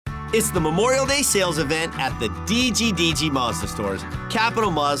It's the Memorial Day sales event at the DGDG Mazda stores.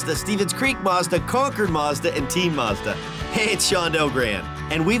 Capital Mazda, Stevens Creek Mazda, Concord Mazda, and Team Mazda. Hey, it's Sean Delgrand.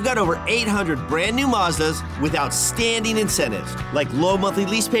 And we've got over 800 brand new Mazdas with outstanding incentives, like low monthly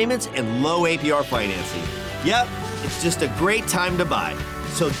lease payments and low APR financing. Yep, it's just a great time to buy.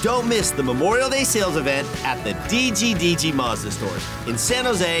 So don't miss the Memorial Day sales event at the DGDG Mazda stores in San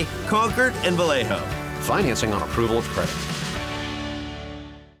Jose, Concord, and Vallejo. Financing on approval of credit.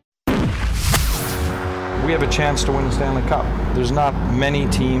 We have a chance to win the Stanley Cup. There's not many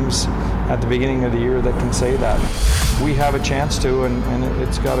teams at the beginning of the year that can say that. We have a chance to, and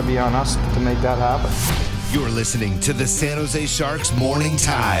it's got to be on us to make that happen. You're listening to the San Jose Sharks Morning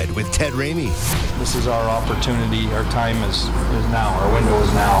Tide with Ted Ramey. This is our opportunity. Our time is now. Our window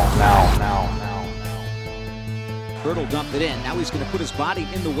is now. Hertl dumped it in. Now he's going to put his body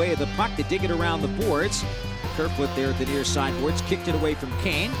in the way of the puck to dig it around the boards. Kerfoot there at the near side boards, kicked it away from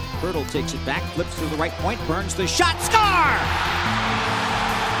Kane. Hertl takes it back, flips to the right point, burns the shot, score!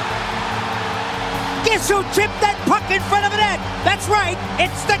 Guess who chipped that puck in front of the net? That's right,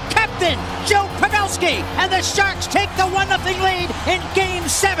 it's the captain, Joe Pavelski, and the Sharks take the 1-0 lead in Game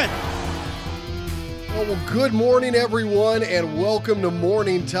 7. Well, good morning, everyone, and welcome to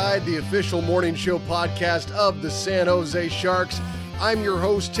Morning Tide, the official morning show podcast of the San Jose Sharks. I'm your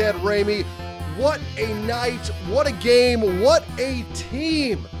host, Ted Ramey. What a night, what a game, what a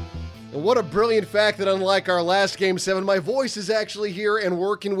team. And what a brilliant fact that unlike our last Game 7, my voice is actually here and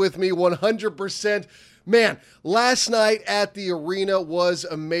working with me 100%. Man, last night at the arena was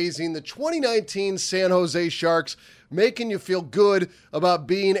amazing. The 2019 San Jose Sharks making you feel good about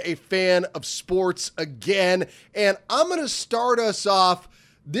being a fan of sports again. And I'm going to start us off.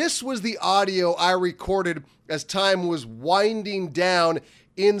 This was the audio I recorded as time was winding down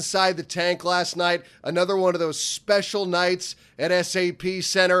inside the tank last night. Another one of those special nights at SAP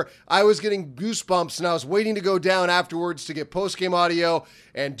Center. I was getting goosebumps and I was waiting to go down afterwards to get post-game audio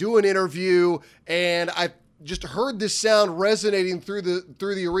and do an interview, and I just heard this sound resonating through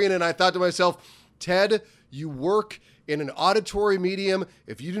the arena, and I thought to myself, Ted, you work in an auditory medium.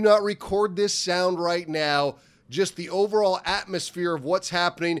 If you do not record this sound right now, just the overall atmosphere of what's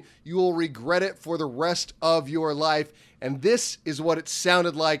happening, you will regret it for the rest of your life. And this is what it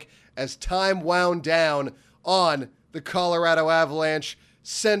sounded like as time wound down on the Colorado Avalanche,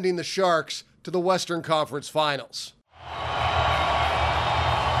 sending the Sharks to the Western Conference Finals.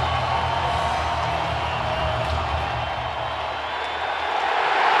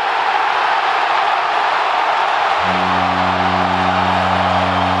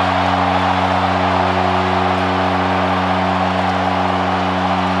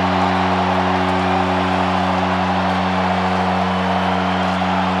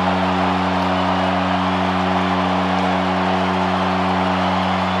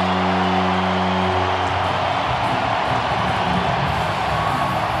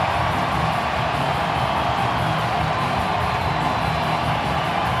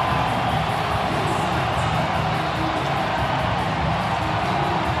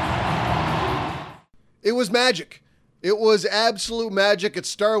 It was magic. It was absolute magic. It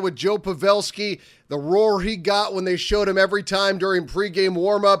started with Joe Pavelski, the roar he got when they showed him every time during pregame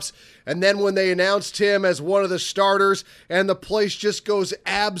warmups, and then when they announced him as one of the starters, and the place just goes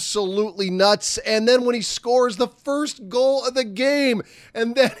absolutely nuts. And then when he scores the first goal of the game,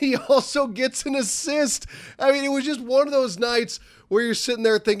 and then he also gets an assist. I mean, it was just one of those nights where you're sitting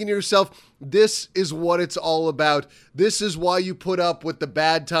there thinking to yourself, this is what it's all about. This is why you put up with the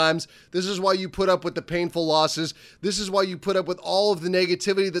bad times. This is why you put up with the painful losses. This is why you put up with all of the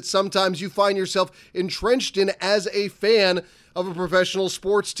negativity that sometimes you find yourself entrenched in as a fan of a professional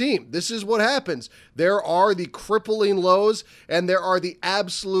sports team. This is what happens. There are the crippling lows and there are the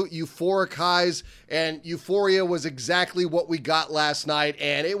absolute euphoric highs, and euphoria was exactly what we got last night.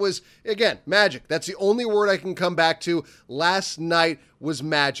 And it was, again, magic. That's the only word I can come back to. Last night was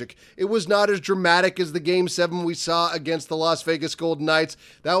magic. It was not as dramatic as the Game 7 we saw against the Las Vegas Golden Knights.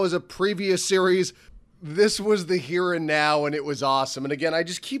 That was a previous series. This was the here and now, and it was awesome. And again, I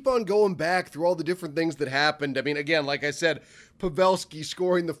just keep on going back through all the different things that happened. I mean, again, like I said, Pavelski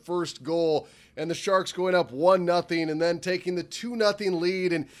scoring the first goal and the Sharks going up 1-0 and then taking the 2-0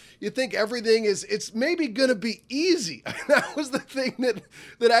 lead. And you think everything it's maybe going to be easy. That was the thing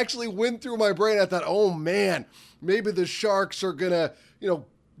that actually went through my brain. I thought, oh man, maybe the Sharks are going to,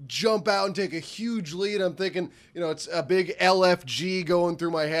 jump out and take a huge lead. I'm thinking, it's a big LFG going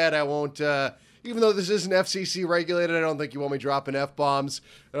through my head. I won't, even though this isn't FCC regulated, I don't think you want me dropping F-bombs.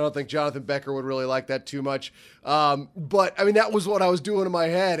 I don't think Jonathan Becker would really like that too much. But, I mean, that was what I was doing in my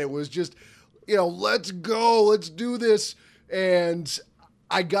head. It was just, let's go, let's do this. And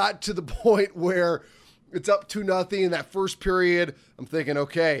I got to the point where it's up 2-0 in that first period. I'm thinking,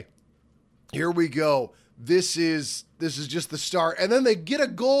 okay, here we go. This is just the start. And then they get a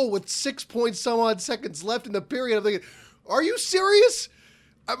goal with 6 point some odd seconds left in the period. I'm thinking, are you serious?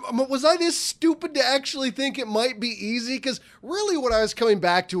 Was I this stupid to actually think it might be easy? Because really what I was coming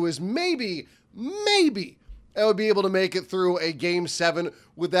back to is maybe I would be able to make it through a Game 7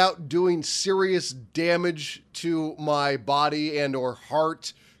 without doing serious damage to my body and or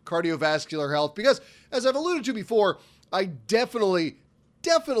heart, cardiovascular health. Because, as I've alluded to before, I definitely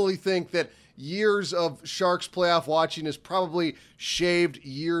think that years of Sharks playoff watching has probably shaved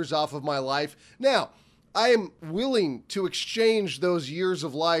years off of my life. Now, I am willing to exchange those years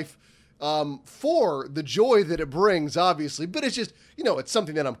of life for the joy that it brings, obviously. But it's just, it's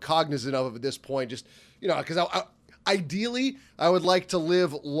something that I'm cognizant of at this point. Just, because ideally, I would like to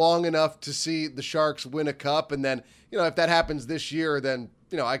live long enough to see the Sharks win a cup. And then, if that happens this year, then,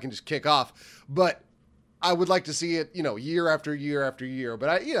 I can just kick off. But I would like to see it, year after year after year.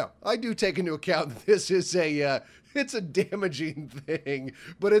 But I do take into account that this is it's a damaging thing,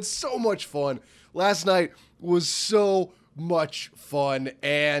 but it's so much fun. Last night was so much fun.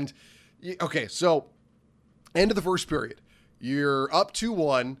 And okay, so end of the first period, you're up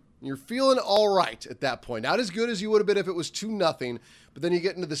 2-1. You're feeling all right at that point. Not as good as you would have been if it was 2-0, but then you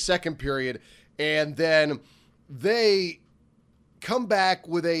get into the second period, and then they come back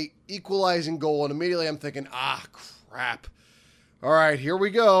with a equalizing goal, and immediately I'm thinking, crap. All right, here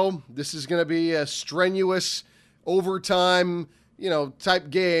we go. This is going to be a strenuous overtime, type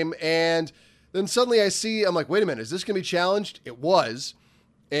game, and then suddenly I'm like, wait a minute, is this going to be challenged? It was,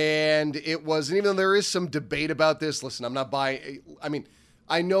 and it was, and even though there is some debate about this, listen, I'm not buying,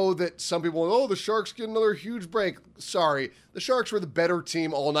 I know that some people, the Sharks get another huge break. Sorry, the Sharks were the better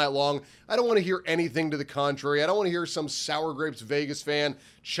team all night long. I don't want to hear anything to the contrary. I don't want to hear some Sour Grapes Vegas fan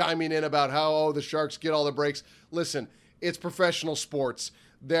chiming in about how, the Sharks get all the breaks. Listen, it's professional sports.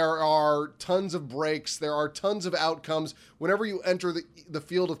 There are tons of breaks. There are tons of outcomes. Whenever you enter the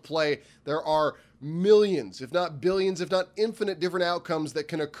field of play, there are millions, if not billions, if not infinite different outcomes that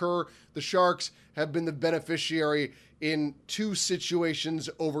can occur. The Sharks have been the beneficiary in 2 situations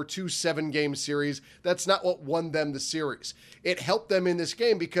over 2 7-game series. That's not what won them the series. It helped them in this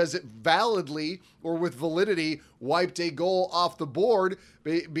game because it validly, or with validity, wiped a goal off the board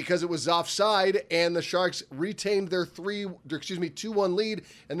because it was offside, and the Sharks retained their 2-1 lead,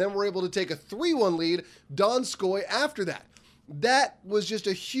 and then were able to take a 3-1 lead, Donskoy, after that. That was just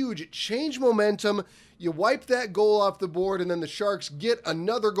a huge, it changed momentum. You wipe that goal off the board, and then the Sharks get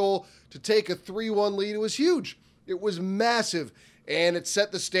another goal to take a 3-1 lead. It was huge. It was massive, and it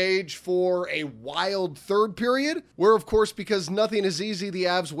set the stage for a wild third period, where, of course, because nothing is easy, the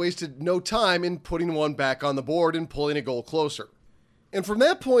Avs wasted no time in putting one back on the board and pulling a goal closer. And from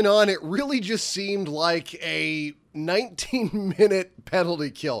that point on, it really just seemed like a 19-minute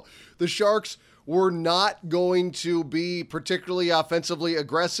penalty kill. The Sharks were not going to be particularly offensively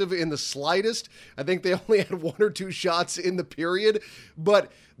aggressive in the slightest. I think they only had 1 or 2 shots in the period,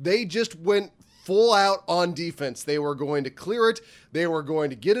 but they just went full out on defense. They were going to clear it. They were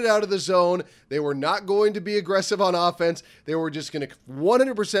going to get it out of the zone. They were not going to be aggressive on offense. They were just going to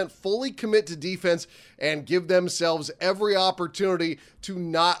 100% fully commit to defense and give themselves every opportunity to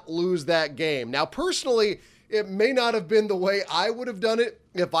not lose that game. Now, personally, it may not have been the way I would have done it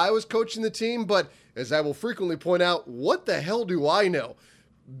if I was coaching the team, but as I will frequently point out, what the hell do I know?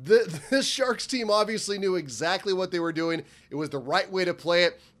 This Sharks team obviously knew exactly what they were doing. It was the right way to play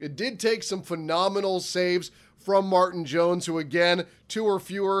it. It did take some phenomenal saves from Martin Jones, who, again, 2 or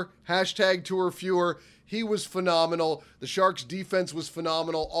fewer, #2 or fewer. He was phenomenal. The Sharks defense was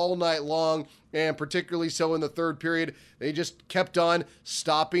phenomenal all night long, and particularly so in the third period. They just kept on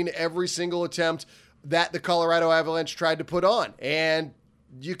stopping every single attempt that the Colorado Avalanche tried to put on. And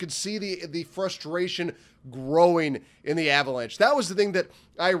you could see the frustration growing in the Avalanche. That was the thing that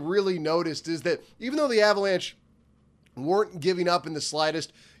I really noticed, is that even though the Avalanche weren't giving up in the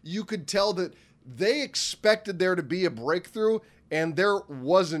slightest, you could tell that they expected there to be a breakthrough, and there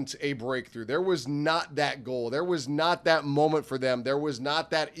wasn't a breakthrough. There was not that goal. There was not that moment for them. There was not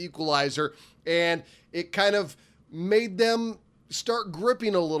that equalizer, and it kind of made them start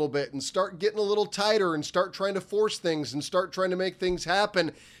gripping a little bit and start getting a little tighter and start trying to force things and start trying to make things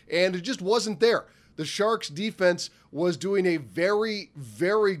happen, and it just wasn't there. The Sharks defense was doing a very,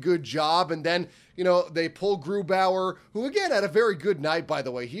 very good job. And then, they pull Grubauer, who again had a very good night, by the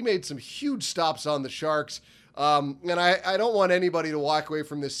way. He made some huge stops on the Sharks. And I don't want anybody to walk away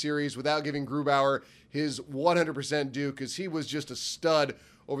from this series without giving Grubauer his 100% due, because he was just a stud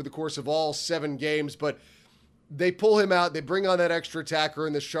over the course of all 7 games. But They pull him out. They bring on that extra attacker,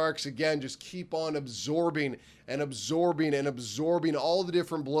 and the Sharks, again, just keep on absorbing and absorbing and absorbing all the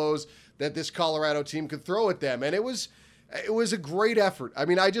different blows that this Colorado team could throw at them. And it was a great effort. I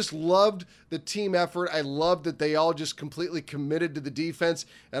mean, I just loved the team effort. I loved that they all just completely committed to the defense,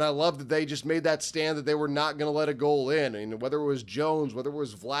 and I loved that they just made that stand that they were not going to let a goal in. I mean, whether it was Jones, whether it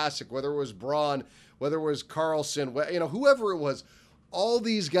was Vlasic, whether it was Braun, whether it was Carlson, whoever it was, all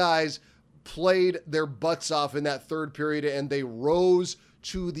these guys played their butts off in that third period, and they rose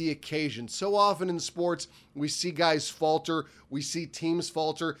to the occasion. So often in sports, we see guys falter, we see teams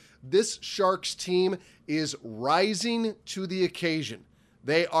falter. This Sharks team is rising to the occasion.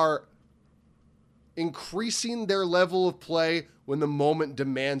 They are increasing their level of play when the moment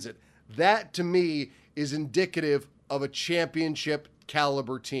demands it. That, to me, is indicative of a championship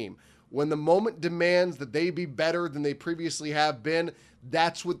caliber team. When the moment demands that they be better than they previously have been,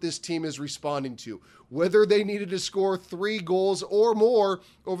 that's what this team is responding to. Whether they needed to score 3 goals or more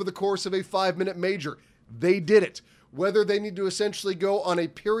over the course of a 5-minute major, they did it. Whether they need to essentially go on a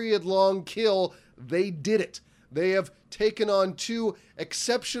period-long kill, they did it. They have taken on 2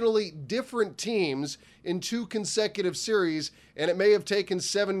 exceptionally different teams in 2 consecutive series, and it may have taken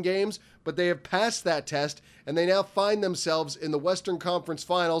 7 games, but they have passed that test, and they now find themselves in the Western Conference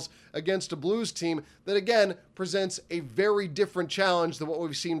Finals against a Blues team that, again, presents a very different challenge than what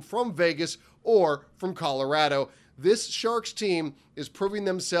we've seen from Vegas or from Colorado. This Sharks team is proving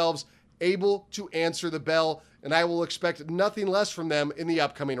themselves able to answer the bell, and I will expect nothing less from them in the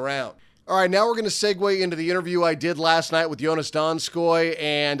upcoming round. All right, now we're going to segue into the interview I did last night with Jonas Donskoi,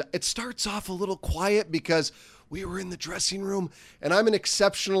 and it starts off a little quiet because we were in the dressing room, and I'm an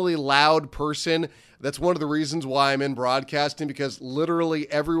exceptionally loud person. That's one of the reasons why I'm in broadcasting, because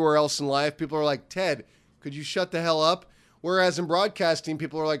literally everywhere else in life, people are like, Ted, could you shut the hell up? Whereas in broadcasting,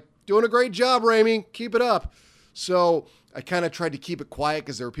 people are like, doing a great job, Ramey, keep it up. So I kind of tried to keep it quiet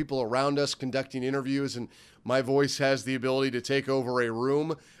because there were people around us conducting interviews, and my voice has the ability to take over a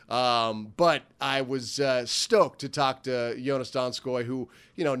room. But I was stoked to talk to Jonas Donskoi, who,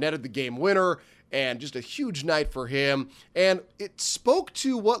 netted the game winner, and just a huge night for him. And it spoke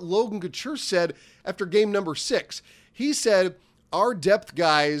to what Logan Couture said after game number 6. He said, our depth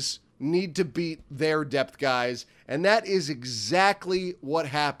guys need to beat their depth guys. And that is exactly what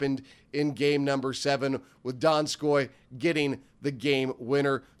happened in game number 7 with Donskoi getting the game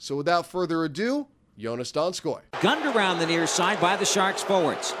winner. So without further ado, Jonas Donskoi. Gunned around the near side by the Sharks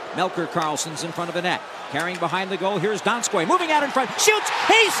forwards. Melker Karlsson's in front of the net. Carrying behind the goal, here's Donskoi. Moving out in front, shoots,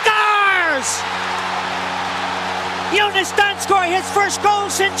 he scores! Jonas Donskoi, his first goal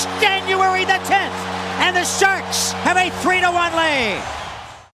since January the 10th. And the Sharks have a 3-1 lead.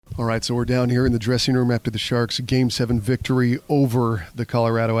 All right, so we're down here in the dressing room after the Sharks' Game 7 victory over the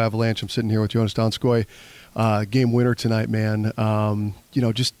Colorado Avalanche. I'm sitting here with Jonas Donskoi. Game winner tonight, man.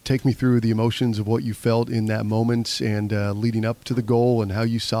 Just take me through the emotions of what you felt in that moment and leading up to the goal and how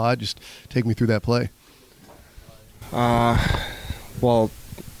you saw it. Just take me through that play. Well,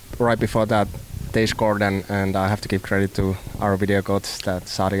 right before that, they scored, and I have to give credit to our video coach that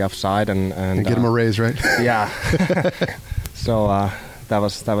saw the offside and get him a raise, right? Yeah. So that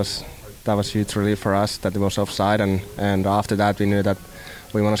was huge relief for us that it was offside, and after that we knew that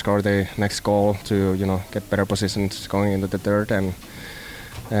we want to score the next goal to get better positions going into the third, and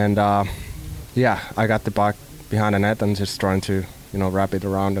I got the puck behind the net and just trying to wrap it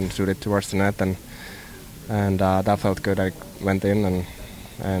around and shoot it towards the net, and that felt good. I went in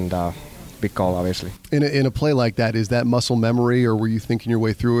and big goal, obviously. In a play like that, is that muscle memory, or were you thinking your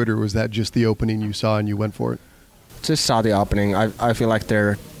way through it, or was that just the opening you saw and you went for it? Just saw the opening. I feel like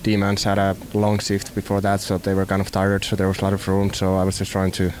their D-mans had a long shift before that, so they were kind of tired, so there was a lot of room, so I was just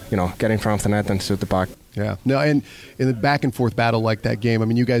trying to get in front of the net and shoot the puck. Yeah. No, and in the back and forth battle like that game, I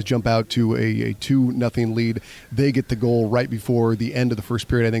mean, you guys jump out to a 2-0 lead. They get the goal right before the end of the first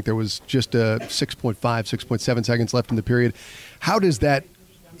period. I think there was just 6.7 seconds left in the period. How does that,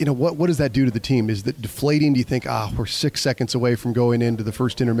 what does that do to the team? Is that deflating? Do you think, we're 6 seconds away from going into the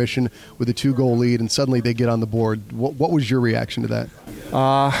first intermission with a 2-goal lead, and suddenly they get on the board? What was your reaction to that?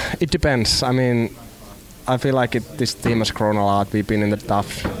 It depends. I mean, I feel like this team has grown a lot. We've been in the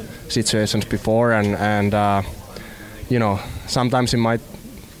tough situations before, and sometimes it might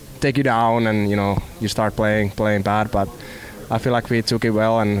take you down, and you start playing bad. But I feel like we took it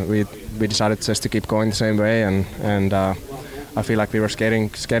well, and we decided just to keep going the same way, and I feel like we were skating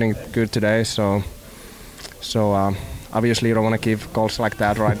good today. So obviously you don't want to give goals like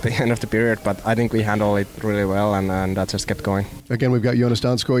that right at the end of the period, but I think we handled it really well, and that just kept going. Again, we've got Joonas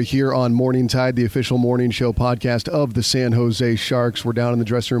Donskoi here on Morning Tide, the official morning show podcast of the San Jose Sharks. We're down in the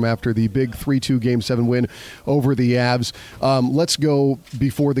dressing room after the big 3-2 Game 7 win over the Avs. Let's go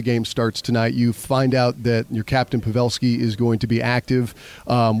before the game starts tonight. You find out that your captain Pavelski is going to be active.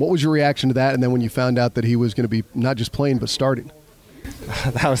 What was your reaction to that? And then when you found out that he was going to be not just playing but starting?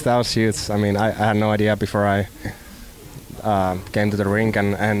 That was huge. I mean, I had no idea before I came to the rink,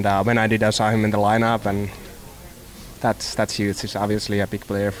 and when I did, I saw him in the lineup, and that's huge. He's obviously a big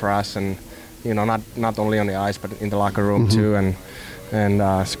player for us, and not only on the ice but in the locker room too,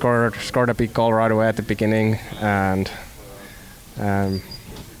 and scored a big goal right away at the beginning, and I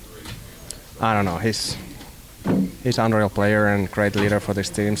don't know, he's an unreal player and great leader for this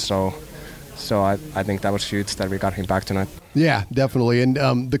team, so I think that was huge that we got him back tonight. Yeah, definitely.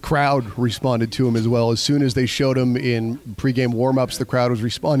 And the crowd responded to him as well. As soon as they showed him in pregame warm-ups, the crowd was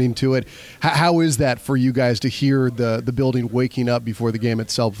responding to it. How is that for you guys to hear the building waking up before the game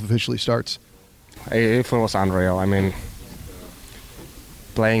itself officially starts? It was unreal. I mean,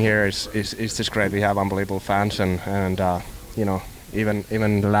 playing here is just great. We have unbelievable fans, and even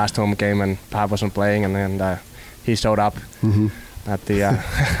the last home game when Pav wasn't playing, and he showed up at the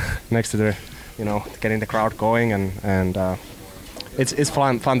next to the, getting the crowd going, and it's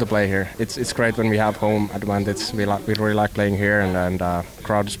fun to play here. It's great when we have home advantage. We really like playing here, and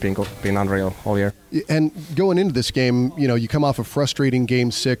crowd has been unreal all year. And going into this game, you come off a frustrating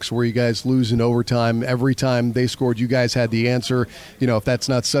Game 6 where you guys lose in overtime. Every time they scored, you guys had the answer. If that's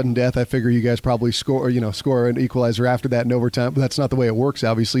not sudden death, I figure you guys probably score an equalizer after that in overtime. But that's not the way it works,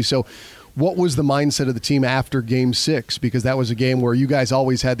 obviously. So what was the mindset of the team after Game 6? Because that was a game where you guys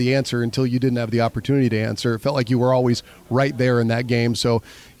always had the answer until you didn't have the opportunity to answer. It felt like you were always right there in that game. So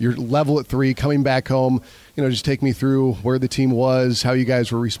you're level at 3, coming back home. Just take me through where the team was, how you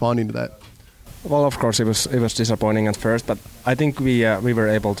guys were responding to that. Well, of course, it was disappointing at first, but I think we were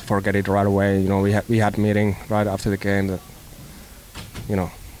able to forget it right away. We had a meeting right after the game that,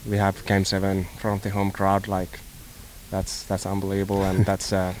 we have Game 7 in front of the home crowd. Like, that's unbelievable, and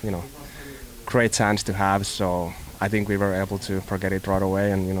that's great chance to have. So I think we were able to forget it right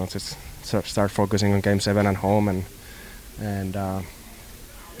away, and just start focusing on Game 7 at home, and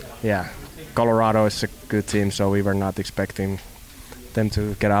Colorado is a good team, so we were not expecting them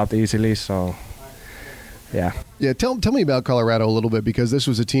to get out easily. So yeah. Tell me about Colorado a little bit, because this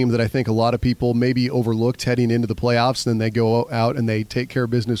was a team that I think a lot of people maybe overlooked heading into the playoffs. Then they go out and they take care of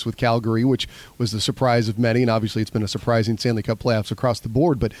business with Calgary, which was the surprise of many, and obviously it's been a surprising Stanley Cup playoffs across the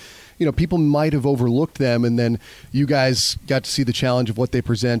board. But people might have overlooked them, and then you guys got to see the challenge of what they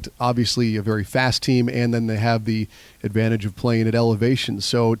present. Obviously, a very fast team, and then they have the advantage of playing at elevation.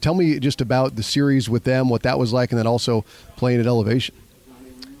 So tell me just about the series with them, what that was like, and then also playing at elevation.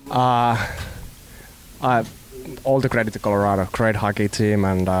 All the credit to Colorado. Great hockey team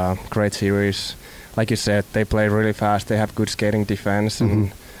and great series. Like you said, they play really fast. They have good skating defense,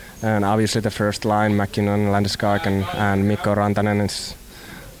 and obviously the first line, McKinnon, Landeskog, and Mikko Rantanen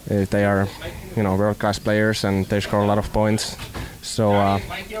they are, world-class players, and they score a lot of points. So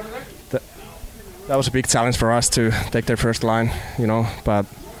that was a big challenge for us to take their first line, But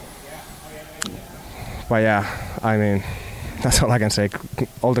yeah, I mean, that's all I can say.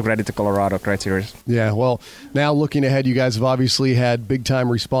 All the credit to Colorado. Great series. Yeah, well, now looking ahead, you guys have obviously had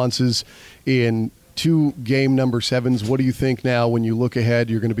big-time responses in 2 game number 7s. What do you think now when you look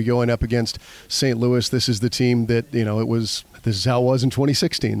ahead? You're going to be going up against St. Louis. This is the team that, this is how it was in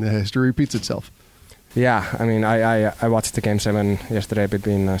 2016. The history repeats itself. Yeah, I mean, I watched the Game 7 yesterday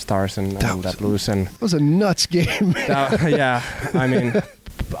between Stars and Blues. And that was a nuts game. Yeah, I mean,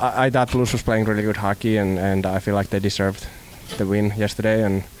 I thought Blues was playing really good hockey, and I feel like they deserved the win yesterday,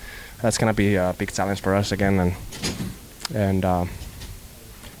 and that's gonna be a big challenge for us again, and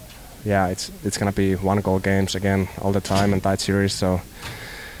it's gonna be 1-goal games again all the time and tight series. So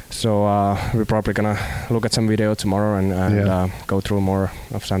we're probably gonna look at some video tomorrow and go through more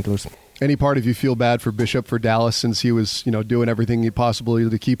of St. Louis. Any part of you feel bad for Bishop for Dallas, since he was doing everything possible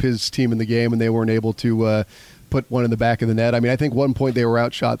to keep his team in the game, and they weren't able to put one in the back of the net? I mean, I think one point they were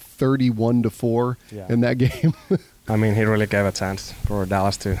outshot 31-4 in that game. I mean, he really gave a chance for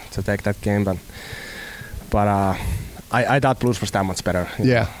Dallas to take that game, but I thought Blues was that much better.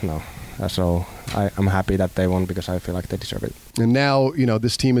 So I'm happy that they won, because I feel like they deserve it. And now,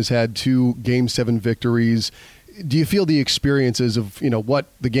 this team has had 2 Game 7 victories. do you feel the experiences of, what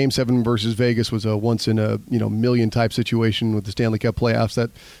the Game 7 versus Vegas was a once in a, million type situation with the Stanley Cup playoffs that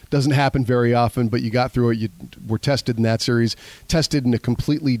doesn't happen very often, but you got through it. You were tested in that series, tested in a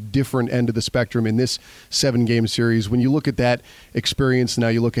completely different end of the spectrum in this 7-game series. When you look at that experience, now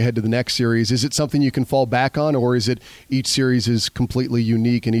you look ahead to the next series, is it something you can fall back on, or is it each series is completely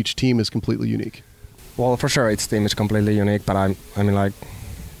unique and each team is completely unique? Well, for sure, each team is completely unique, but I mean, like,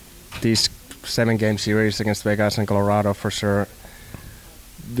 these 7-game series against Vegas and Colorado, for sure,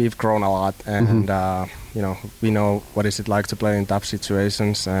 we've grown a lot, and we know what is it like to play in tough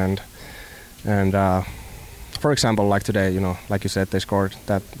situations, and for example, like today, like you said, they scored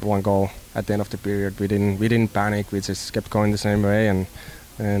that one goal at the end of the period. We didn't panic. We just kept going the same way, and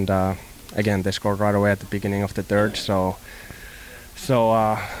again, they scored right away at the beginning of the third. So.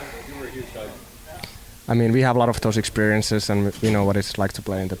 I mean, we have a lot of those experiences, and we know what it's like to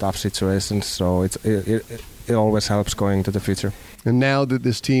play in the tough situations. So it always helps going to the future. And now that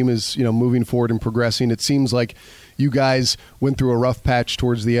this team is, moving forward and progressing, it seems like you guys went through a rough patch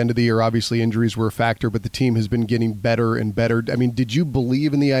towards the end of the year. Obviously, injuries were a factor, but the team has been getting better and better. I mean, did you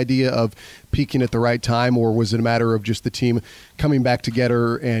believe in the idea of peaking at the right time, or was it a matter of just the team coming back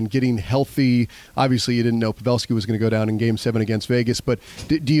together and getting healthy? Obviously, you didn't know Pavelski was going to go down in Game 7 against Vegas, but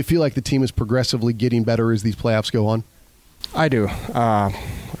do you feel like the team is progressively getting better as these playoffs go on? I do. I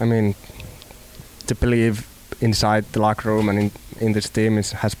mean, to believe inside the locker room and in this team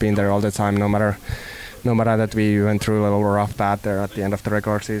has been there all the time, no matter that we went through a little rough patch there at the end of the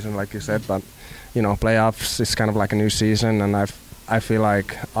regular season, like you said. But playoffs is kind of like a new season, and I feel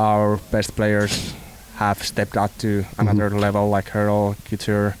like our best players have stepped up to another level, like Hertl,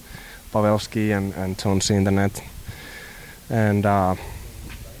 Couture, Pavelski, and Jones in the net. And I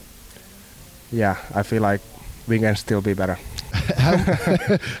feel like we can still be better.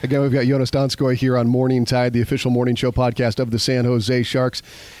 Again, we've got Jonas Donskoi here on Morning Tide, the official morning show podcast of the San Jose Sharks.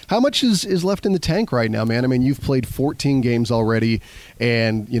 How much is left in the tank right now, man? I mean, you've played 14 games already,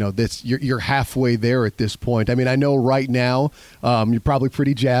 and you're halfway there at this point. I mean, I know right now you're probably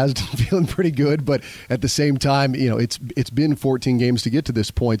pretty jazzed, feeling pretty good, but at the same time, it's been 14 games to get to this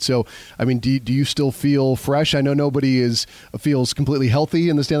point. So, I mean, do you still feel fresh? I know nobody feels completely healthy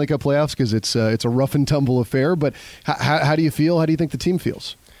in the Stanley Cup playoffs because it's a rough and tumble affair. But how do you feel? How do you think the team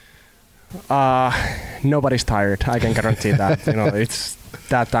feels? Nobody's tired. I can guarantee that. It's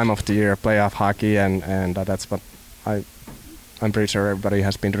that time of the year, playoff hockey, and that's what I'm pretty sure everybody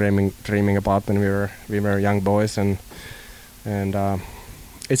has been dreaming about when we were young boys, and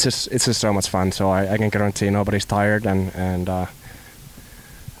it's just so much fun. So I can guarantee nobody's tired, and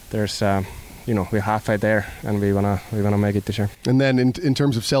there's we're halfway there, and we wanna make it this year. And then in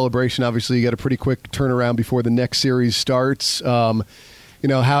terms of celebration, obviously you got a pretty quick turnaround before the next series starts. How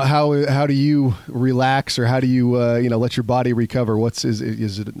do you relax, or how do you let your body recover?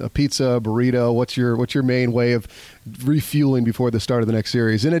 Is it a pizza, a burrito? What's your main way of refueling before the start of the next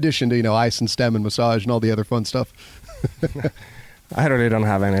series? In addition to ice and stem and massage and all the other fun stuff. I really don't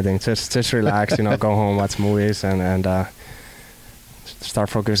have anything. Just relax. Go home, watch movies, and start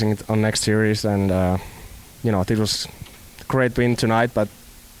focusing on next series. And it was a great win tonight, but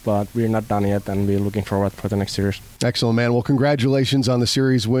we're not done yet, and we're looking forward for the next series. Excellent, man. Well, congratulations on the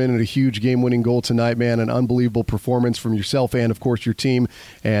series win and a huge game-winning goal tonight, man. An unbelievable performance from yourself and, of course, your team.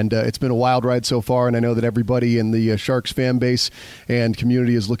 And it's been a wild ride so far, and I know that everybody in the Sharks fan base and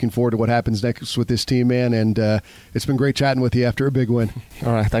community is looking forward to what happens next with this team, man. And it's been great chatting with you after a big win.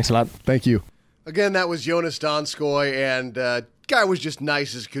 All right, thanks a lot. Thank you. Again, that was Jonas Donskoi, and guy was just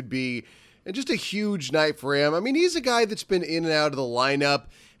nice as could be. And just a huge night for him. I mean, he's a guy that's been in and out of the lineup,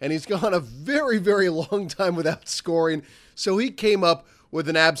 and he's gone a very, very long time without scoring. So he came up with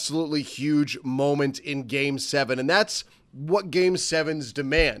an absolutely huge moment in Game 7, and that's what Game 7s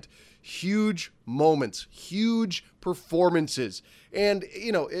demand. Huge moments, huge performances. And,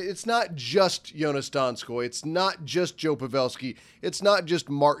 it's not just Jonas Donskoi. It's not just Joe Pavelski. It's not just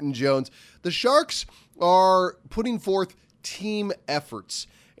Martin Jones. The Sharks are putting forth team efforts.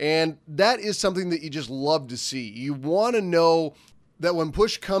 And that is something that you just love to see. You want to know that when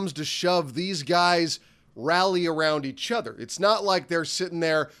push comes to shove, these guys rally around each other. It's not like they're sitting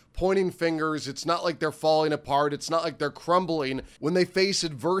there pointing fingers. It's not like they're falling apart. It's not like they're crumbling. When they face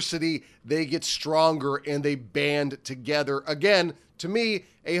adversity, they get stronger and they band together. Again, to me,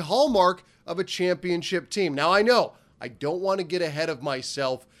 a hallmark of a championship team. Now, I know I don't want to get ahead of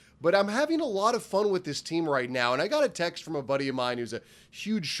myself, but I'm having a lot of fun with this team right now. And I got a text from a buddy of mine who's a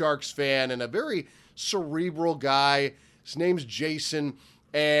huge Sharks fan and a very cerebral guy. His name's Jason.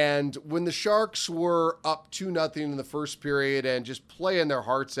 And when the Sharks were up 2-0 in the first period and just playing their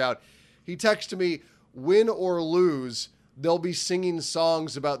hearts out, he texted me, win or lose, they'll be singing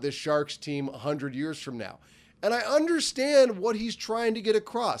songs about this Sharks team 100 years from now. And I understand what he's trying to get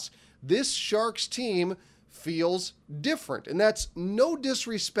across. This Sharks team feels different, and that's no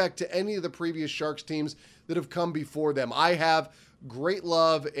disrespect to any of the previous Sharks teams that have come before them. I have great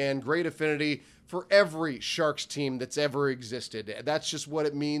love and great affinity for every Sharks team that's ever existed. That's just what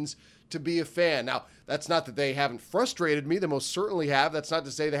it means to be a fan. Now, that's not that they haven't frustrated me. They most certainly have. That's not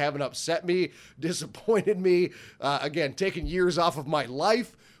to say they haven't upset me, disappointed me, again, taken years off of my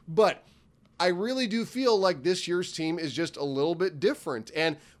life. But I really do feel like this year's team is just a little bit different.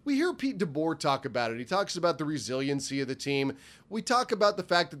 And we hear Pete DeBoer talk about it. He talks about the resiliency of the team. We talk about the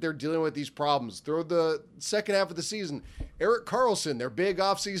fact that they're dealing with these problems. Through the second half of the season, Erik Karlsson, their big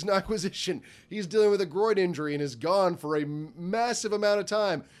offseason acquisition, he's dealing with a groin injury and is gone for a massive amount of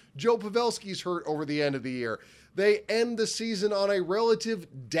time. Joe Pavelski's hurt over the end of the year. They end the season on a relative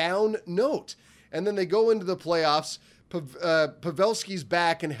down note. And then they go into the playoffs. Pavelski's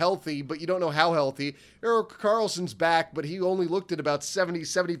back and healthy, but you don't know how healthy. Erik Karlsson's back, but he only looked at about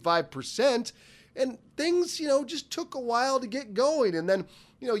 75%. And things, just took a while to get going. And then,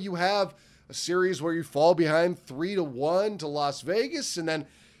 you have a series where you fall behind 3-1 to Las Vegas, and then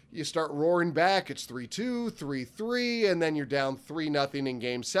you start roaring back. It's 3-2, 3-3, and then you're down 3-0 in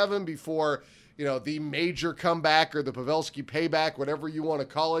Game 7 before, the major comeback or the Pavelski payback, whatever you want to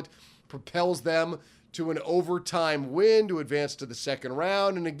call it, propels them to an overtime win to advance to the second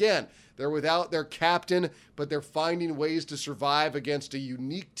round. And again, they're without their captain, but they're finding ways to survive against a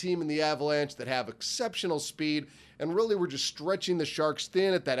unique team in the Avalanche that have exceptional speed and really were just stretching the Sharks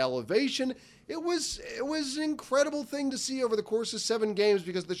thin at that elevation. It was an incredible thing to see over the course of 7 games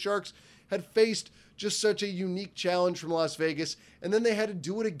because the Sharks had faced just such a unique challenge from Las Vegas, and then they had to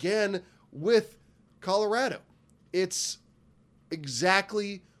do it again with Colorado. It's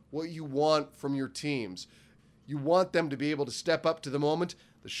exactly what you want from your teams. You want them to be able to step up to the moment.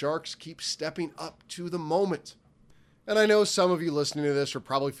 The Sharks keep stepping up to the moment. And I know some of you listening to this are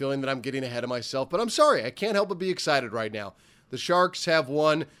probably feeling that I'm getting ahead of myself, but I'm sorry. I can't help but be excited right now. The Sharks have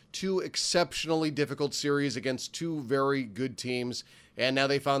won 2 exceptionally difficult series against 2 very good teams, and now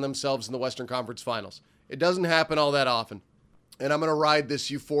they found themselves in the Western Conference Finals. It doesn't happen all that often. And I'm going to ride this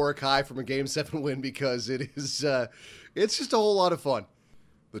euphoric high from a Game 7 win because it's just a whole lot of fun.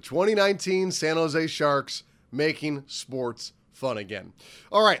 The 2019 San Jose Sharks making sports fun again.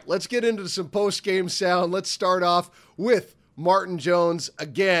 All right, let's get into some post-game sound. Let's start off with Martin Jones,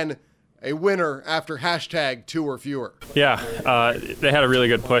 again, a winner after #2 or fewer. Yeah, they had a really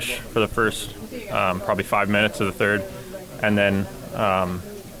good push for the first probably 5 minutes of the third. And then,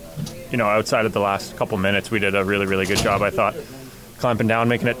 outside of the last couple minutes, we did a really, really good job, I thought, clamping down,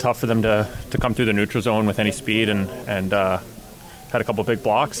 making it tough for them to come through the neutral zone with any speed and had a couple big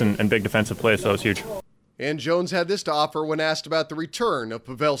blocks and big defensive plays, so it was huge. And Jones had this to offer when asked about the return of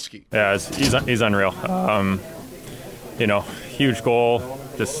Pavelski. Yeah, he's unreal. Huge goal.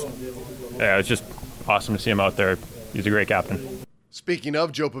 It's just awesome to see him out there. He's a great captain. Speaking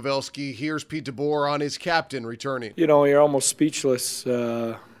of Joe Pavelski, here's Pete DeBoer on his captain returning. You're almost speechless,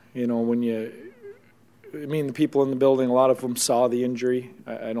 when the people in the building, a lot of them saw the injury.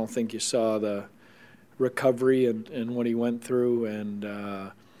 I don't think you saw the recovery and what he went through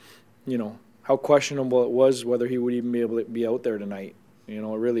and, how questionable it was whether he would even be able to be out there tonight. It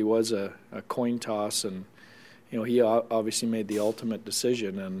really was a coin toss, and, he obviously made the ultimate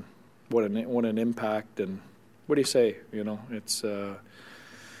decision, and what an impact. And what do you say? It's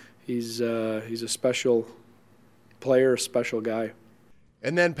he's a special player, a special guy.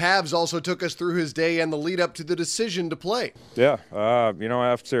 And then Pavs also took us through his day and the lead up to the decision to play. Yeah,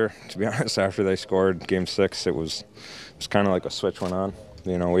 after they scored Game 6, it was kind of like a switch went on.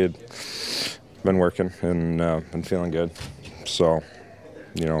 We had been working and been feeling good. So,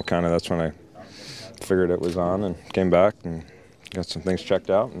 kind of that's when I figured it was on and came back and got some things checked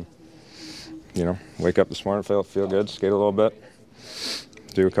out and, wake up this morning, feel good, skate a little bit,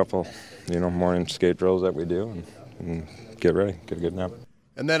 do a couple, morning skate drills that we do and get ready, get a good nap.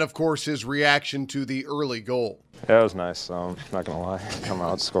 And then, of course, his reaction to the early goal. Yeah, it was nice. Not going to lie. Come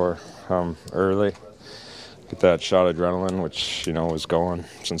out, score early. Get that shot of adrenaline, which, was going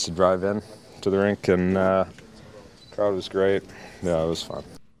since the drive in to the rink. And crowd was great. Yeah, it was fun.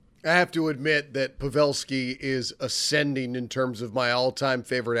 I have to admit that Pavelski is ascending in terms of my all-time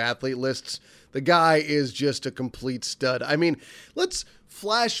favorite athlete lists. The guy is just a complete stud. I mean, let's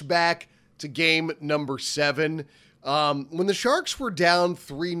flash back to game number 7. When the Sharks were down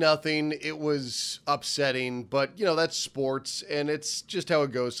 3-0, it was upsetting, but, that's sports, and it's just how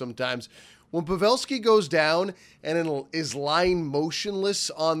it goes sometimes. When Pavelski goes down and is lying motionless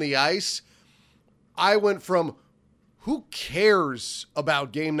on the ice, I went from who cares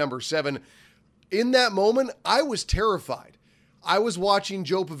about game number 7? In that moment, I was terrified. I was watching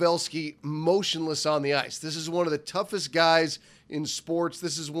Joe Pavelski motionless on the ice. This is one of the toughest guys in sports.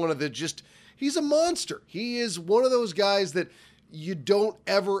 This is one of the he's a monster. He is one of those guys that you don't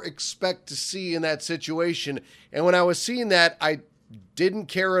ever expect to see in that situation. And when I was seeing that, I didn't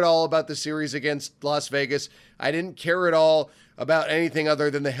care at all about the series against Las Vegas. I didn't care at all about anything other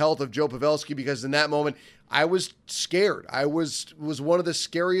than the health of Joe Pavelski, because in that moment, I was scared. I was one of the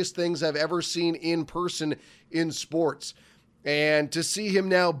scariest things I've ever seen in person in sports. And to see him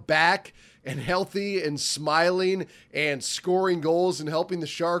now back and healthy and smiling and scoring goals and helping the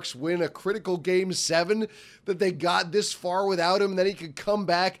Sharks win a critical Game 7, that they got this far without him, and then he could come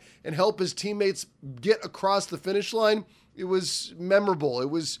back and help his teammates get across the finish line, it was memorable. It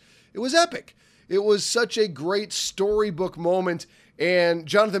was epic. It was such a great storybook moment. And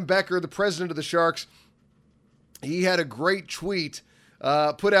Jonathan Becker, the president of the Sharks, he had a great tweet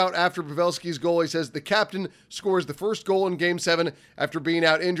put out after Pavelski's goal. He says, the captain scores the first goal in Game 7 after being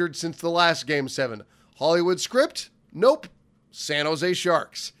out injured since the last Game 7. Hollywood script? Nope. San Jose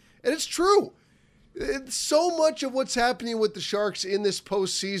Sharks. And it's true. So much of what's happening with the Sharks in this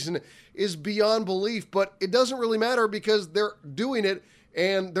postseason is beyond belief, but it doesn't really matter because they're doing it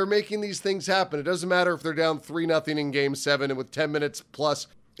and they're making these things happen. It doesn't matter if they're down 3-0 in Game 7 and with 10 minutes plus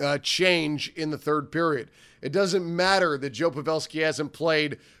change in the third period. It doesn't matter that Joe Pavelski hasn't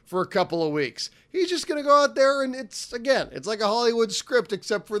played for a couple of weeks. He's just going to go out there and it's like a Hollywood script,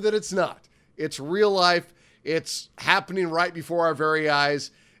 except for that it's not. It's real life. It's happening right before our very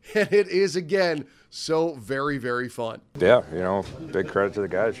eyes. And it is, again, so very, very fun. Yeah, big credit to the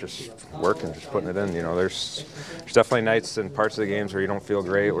guys, just working, just putting it in. There's definitely nights and parts of the games where you don't feel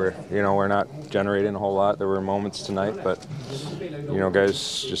great, where, we're not generating a whole lot. There were moments tonight, but,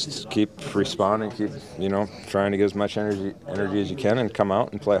 guys just keep responding, keep, trying to get as much energy as you can and come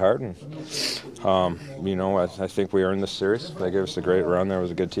out and play hard. And, I think we earned this series. They gave us a great run. There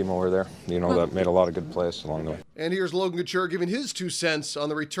was a good team over there, that made a lot of good plays along the way. And here's Logan Couture giving his 2 cents on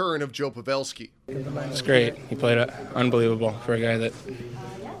the return of Joe Pavelski. It's great. He played unbelievable for a guy that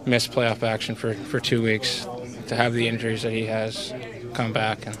missed playoff action for 2 weeks. To have the injuries that he has, come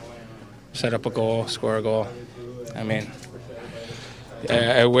back and set up a goal, score a goal. I mean,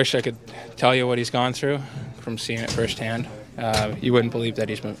 I wish I could tell you what he's gone through from seeing it firsthand. You wouldn't believe that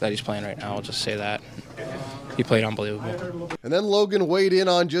he's playing right now. I'll just say that. He played unbelievable. And then Logan weighed in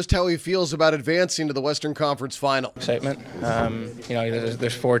on just how he feels about advancing to the Western Conference Final. Excitement.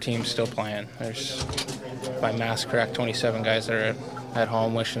 There's 4 teams still playing. There's, if my math's correct, 27 guys that are at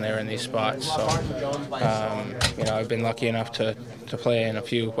home wishing they were in these spots. So, I've been lucky enough to play in a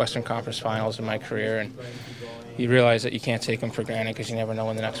few Western Conference Finals in my career, and you realize that you can't take them for granted because you never know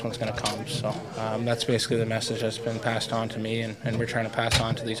when the next one's going to come. So that's basically the message that's been passed on to me, and we're trying to pass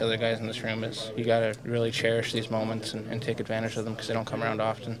on to these other guys in this room is you got to really cherish these moments and take advantage of them because they don't come around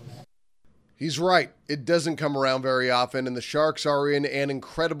often. He's right. It doesn't come around very often, and the Sharks are in an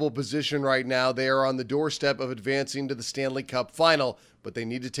incredible position right now. They are on the doorstep of advancing to the Stanley Cup Final, but they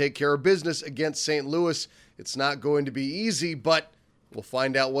need to take care of business against St. Louis. It's not going to be easy, but we'll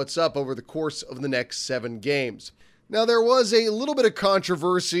find out what's up over the course of the next 7 games. Now, there was a little bit of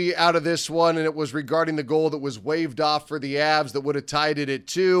controversy out of this one, and it was regarding the goal that was waved off for the Avs that would have tied it at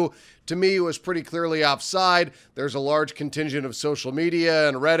 2. To me, it was pretty clearly offside. There's a large contingent of social media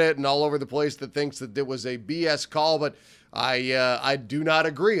and Reddit and all over the place that thinks that it was a BS call, but I do not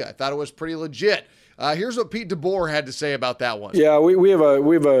agree. I thought it was pretty legit. Here's what Pete DeBoer had to say about that one. Yeah, we have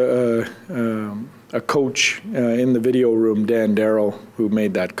a coach in the video room, Dan Darrow, who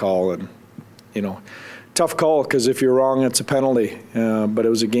made that call, and tough call because if you're wrong, it's a penalty. But it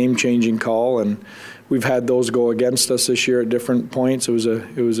was a game-changing call, and we've had those go against us this year at different points. It was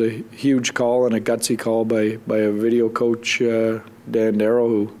a huge call and a gutsy call by a video coach, Dan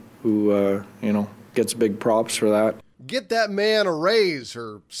Darrow, who gets big props for that. Get that man a raise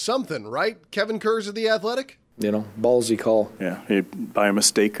or something, right? Kevin Kurz of The Athletic? Ballsy call. Yeah, you buy a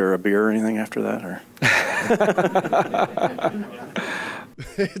mistake or a beer or anything after that, or?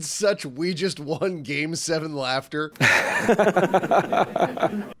 It's such we just won Game 7 laughter.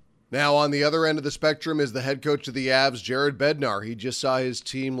 Now, on the other end of the spectrum is the head coach of the Avs, Jared Bednar. He just saw his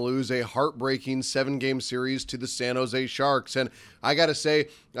team lose a heartbreaking 7-game series to the San Jose Sharks. And I got to say,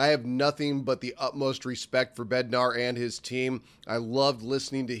 I have nothing but the utmost respect for Bednar and his team. I loved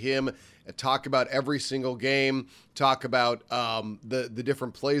listening to him talk about every single game, talk about the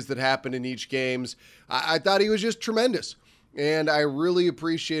different plays that happened in each games. I thought he was just tremendous. And I really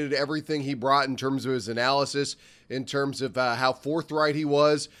appreciated everything he brought in terms of his analysis, in terms of how forthright he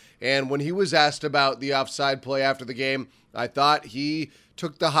was. And when he was asked about the offside play after the game, I thought he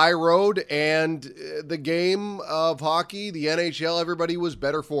took the high road, and the game of hockey, the NHL, everybody was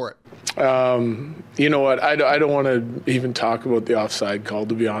better for it. You know what? I don't want to even talk about the offside call,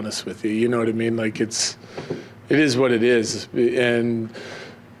 to be honest with you. You know what I mean? Like, it is what it is. And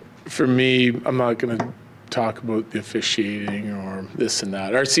for me, I'm not going to talk about the officiating or this and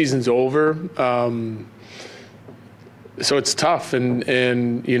that. Our season's over. So it's tough.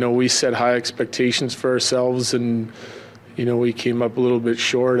 And, you know, we set high expectations for ourselves, and you know, we came up a little bit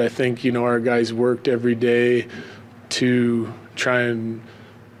short. I think, you know, our guys worked every day to try and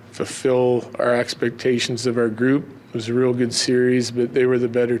fulfill our expectations of our group. It was a real good series, but they were the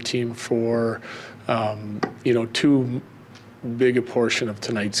better team for, you know, too big a portion of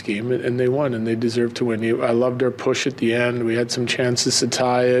tonight's game, and they won, and they deserved to win. I loved our push at the end. We had some chances to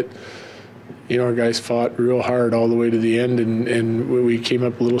tie it. You know, our guys fought real hard all the way to the end, and we came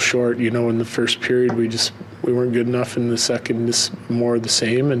up a little short. You know, in the first period, we weren't good enough. In the second, just more of the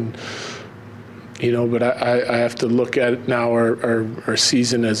same. And you know, but I have to look at it now, our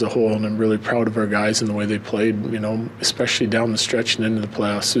season as a whole, and I'm really proud of our guys and the way they played. You know, especially down the stretch and into the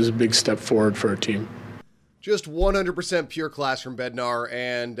playoffs. It was a big step forward for our team. Just 100% pure class from Bednar,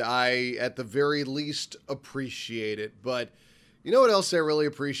 and I, at the very least, appreciate it. But you know what else I really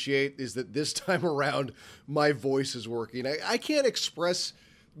appreciate is that this time around, my voice is working. I can't express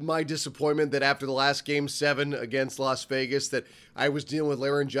my disappointment that after the last Game 7 against Las Vegas that I was dealing with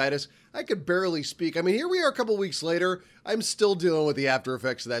laryngitis. I could barely speak. I mean, here we are a couple weeks later. I'm still dealing with the after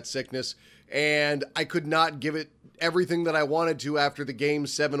effects of that sickness, and I could not give it everything that I wanted to after the Game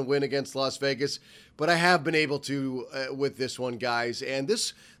 7 win against Las Vegas, but I have been able to with this one, guys, and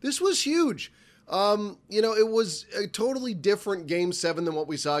this was huge. You know, it was a totally different Game 7 than what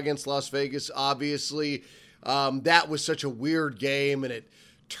we saw against Las Vegas. Obviously, that was such a weird game, and it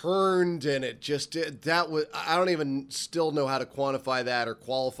turned, and it just did. I don't even still know how to quantify that or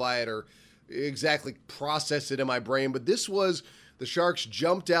qualify it or exactly process it in my brain. But this was, the Sharks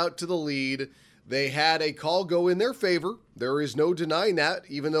jumped out to the lead. They had a call go in their favor. There is no denying that,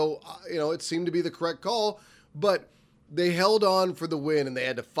 even though, you know, it seemed to be the correct call. But they held on for the win, and they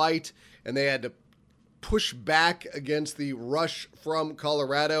had to fight, and they had to push back against the rush from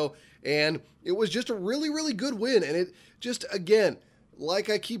Colorado. And it was just a really, really good win. And it just, again, like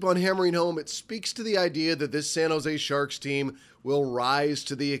I keep on hammering home, it speaks to the idea that this San Jose Sharks team will rise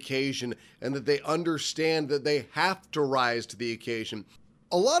to the occasion, and that they understand that they have to rise to the occasion.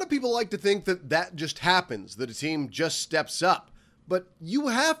 A lot of people like to think that that just happens, that a team just steps up. But you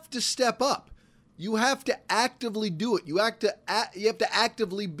have to step up. You have to actively do it. You have to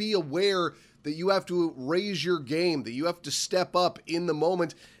actively be aware that you have to raise your game, that you have to step up in the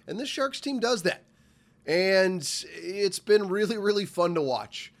moment. And this Sharks team does that. And it's been really, really fun to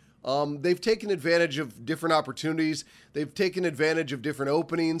watch. They've taken advantage of different opportunities. They've taken advantage of different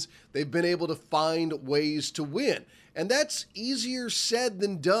openings. They've been able to find ways to win. And that's easier said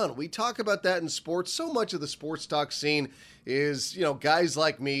than done. We talk about that in sports. So much of the sports talk scene is, you know, guys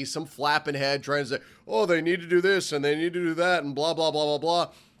like me, some flapping head trying to say, oh, they need to do this and they need to do that and blah, blah, blah, blah,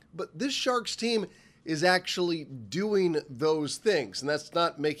 blah. But this Sharks team is actually doing those things. And that's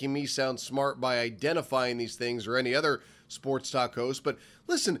not making me sound smart by identifying these things or any other sports talk host. But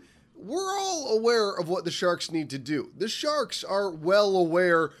listen, we're all aware of what the Sharks need to do. The Sharks are well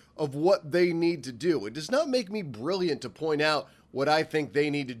aware of what they need to do. It does not make me brilliant to point out what I think they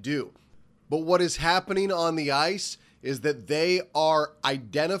need to do. But what is happening on the ice is that they are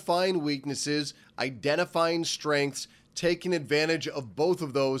identifying weaknesses, identifying strengths, taking advantage of both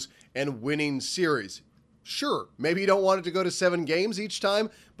of those, and winning series. Sure, maybe you don't want it to go to 7 games each time,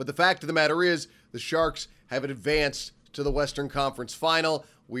 but the fact of the matter is the Sharks have advanced to the Western Conference Final.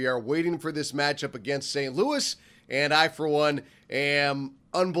 We are waiting for this matchup against St. Louis, and I, for one, am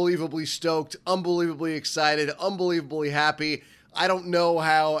unbelievably stoked, unbelievably excited, unbelievably happy. I don't know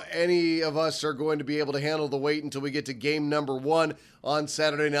how any of us are going to be able to handle the wait until we get to game number 1 on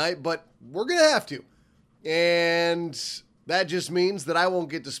Saturday night, but we're going to have to. And that just means that I won't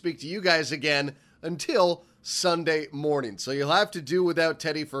get to speak to you guys again until Sunday morning. So you'll have to do without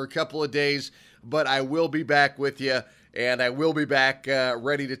Teddy for a couple of days, but I will be back with you, and I will be back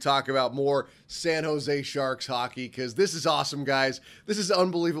ready to talk about more San Jose Sharks hockey, because this is awesome, guys. This is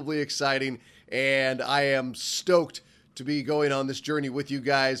unbelievably exciting, and I am stoked to be going on this journey with you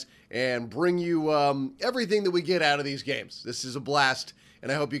guys and bring you everything that we get out of these games. This is a blast,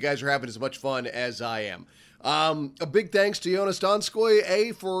 and I hope you guys are having as much fun as I am. A big thanks to Jonas Donskoy,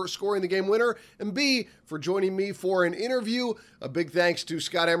 A, for scoring the game winner, and B, for joining me for an interview. A big thanks to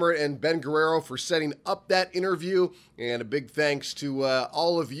Scott Emmert and Ben Guerrero for setting up that interview, and a big thanks to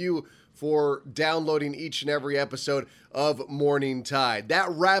all of you for downloading each and every episode of Morning Tide. That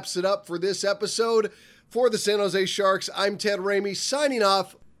wraps it up for this episode. For the San Jose Sharks, I'm Ted Ramey signing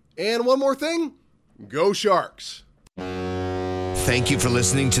off. And one more thing, go Sharks! Thank you for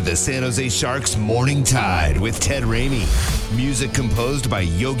listening to the San Jose Sharks Morning Tide with Ted Ramey. Music composed by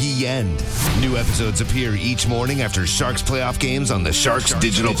Yogi Yend. New episodes appear each morning after Sharks playoff games on the Sharks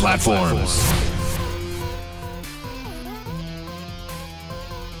digital platforms.